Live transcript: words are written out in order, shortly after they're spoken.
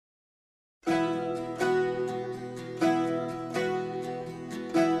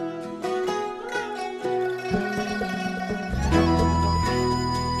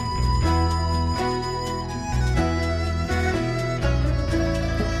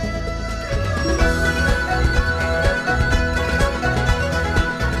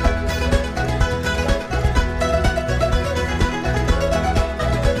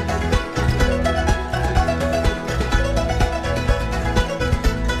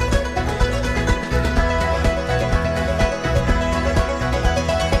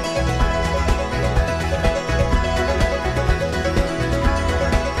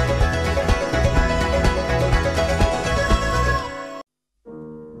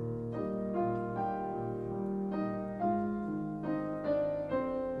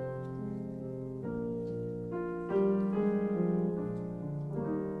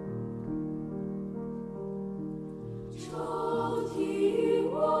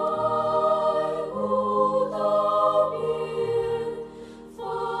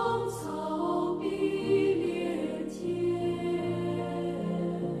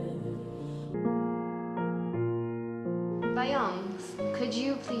Could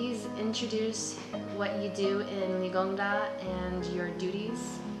you please introduce what you do in Ligongda and your duties?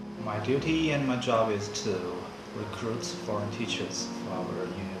 My duty and my job is to recruit foreign teachers for our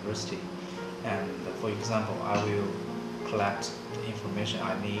university. And for example, I will collect the information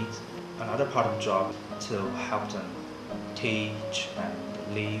I need. Another part of the job to help them teach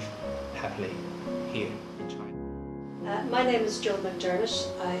and live happily here in China. My name is Joan McDermott.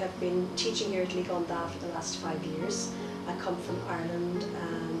 I have been teaching here at Ligongda for the last 5 years. I come from Ireland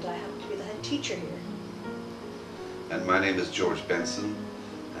and I happen to be the head teacher here. And my name is George Benson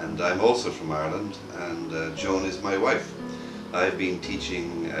and I'm also from Ireland, and Joan is my wife. I've been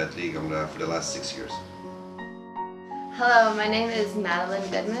teaching at Ligongda for the last 6 years. Hello, my name is Madeline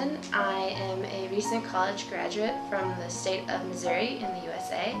Goodman. I am a recent college graduate from the state of Missouri in the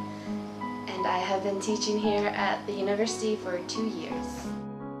USA, and I have been teaching here at the university for 2 years.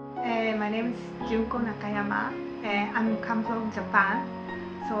 My name is Junko Nakayama. I'm come from Japan,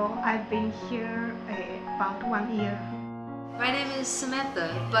 so I've been here about 1 year. My name is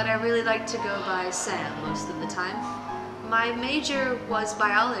Samantha, but I really like to go by Sam most of the time. My major was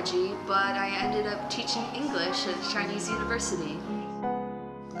biology, but I ended up teaching English at Chinese University.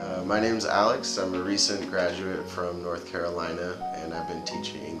 My name's Alex. I'm a recent graduate from North Carolina, and I've been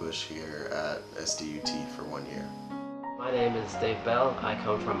teaching English here at SDUT for 1 year. My name is Dave Bell. I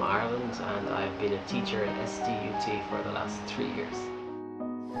come from Ireland, and I've been a teacher at SDUT for the last 3 years.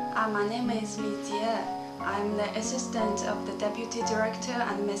 My name is Li Jie. I'm the assistant of the deputy director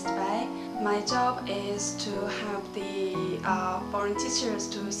at Ms. Bai. My job is to help the foreign teachers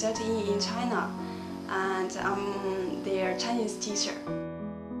to study in China, and I'm their Chinese teacher.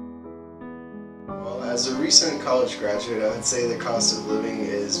 Well, as a recent college graduate, I would say the cost of living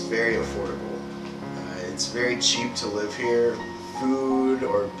is very affordable. It's very cheap to live here. Food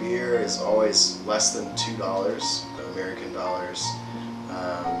or beer is always less than $2 American dollars,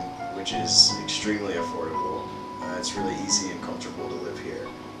 which is extremely affordable. It's really easy and comfortable to live here,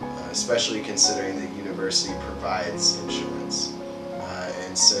 especially considering the university provides insurance.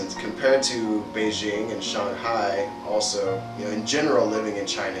 And since compared to Beijing and Shanghai, also, in general, living in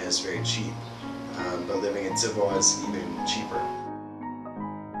China is very cheap, but living in Zibo is even cheaper.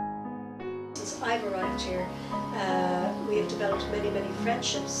 Since I've arrived here, we have developed many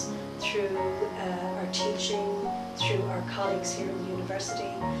friendships through our teaching, through our colleagues here in the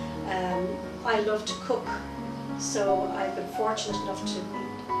university. I love to cook, so I've been fortunate enough to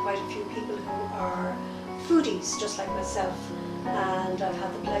meet quite a few people who are foodies, just like myself, and I've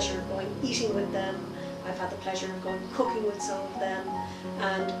had the pleasure of going eating with them. I've had the pleasure of going cooking with some of them,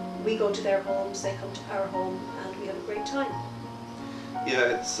 and we go to their homes, they come to our home, and we have a great time.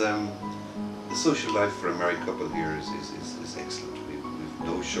 Yeah, it's the social life for a married couple here is excellent. We've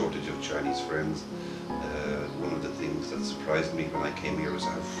no shortage of Chinese friends. One of the things that surprised me when I came here was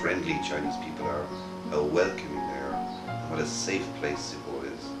how friendly Chinese people are, how welcoming they are, and what a safe place Zibo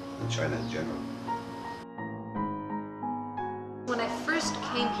is, and China in general. When I first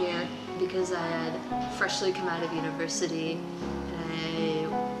came here, because I had freshly come out of university,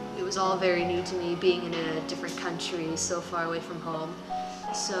 it was all very new to me, being in a different country, so far away from home.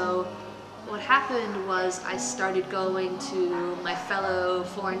 So what happened was I started going to my fellow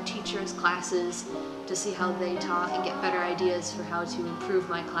foreign teachers' classes to see how they taught and get better ideas for how to improve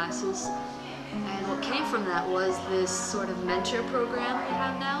my classes. And what came from that was this sort of mentor program we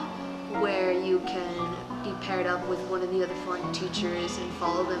have now, where you can be paired up with one of the other foreign teachers and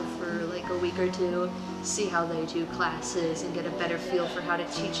follow them for like a week or two, see how they do classes and get a better feel for how to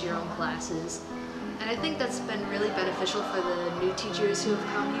teach your own classes. And I think that's been really beneficial for the new teachers who have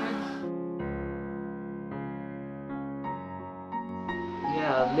come here.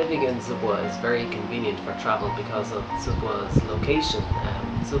 Yeah, living in Zibo is very convenient for travel because of Zibo's location.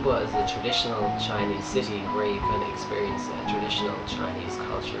 Zibo is a traditional Chinese city where you can experience traditional Chinese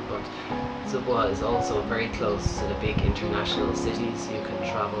culture, but Zibo is also very close to the big international cities. You can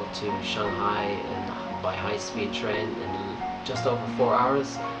travel to Shanghai by high-speed train in just over 4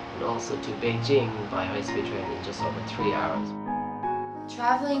 hours, and also to Beijing by high-speed train in just over 3 hours.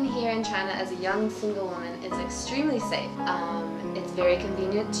 Traveling here in China as a young single woman is extremely safe. It's very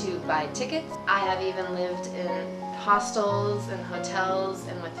convenient to buy tickets. I have even lived in hostels and hotels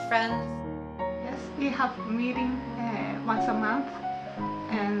and with friends. Yes, we have meeting once a month,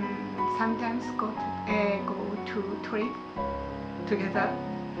 and sometimes go to trip together,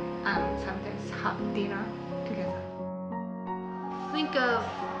 and sometimes have dinner together. Think of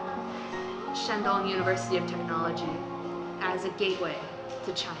Shandong University of Technology as a gateway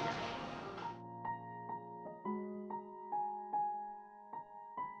to China.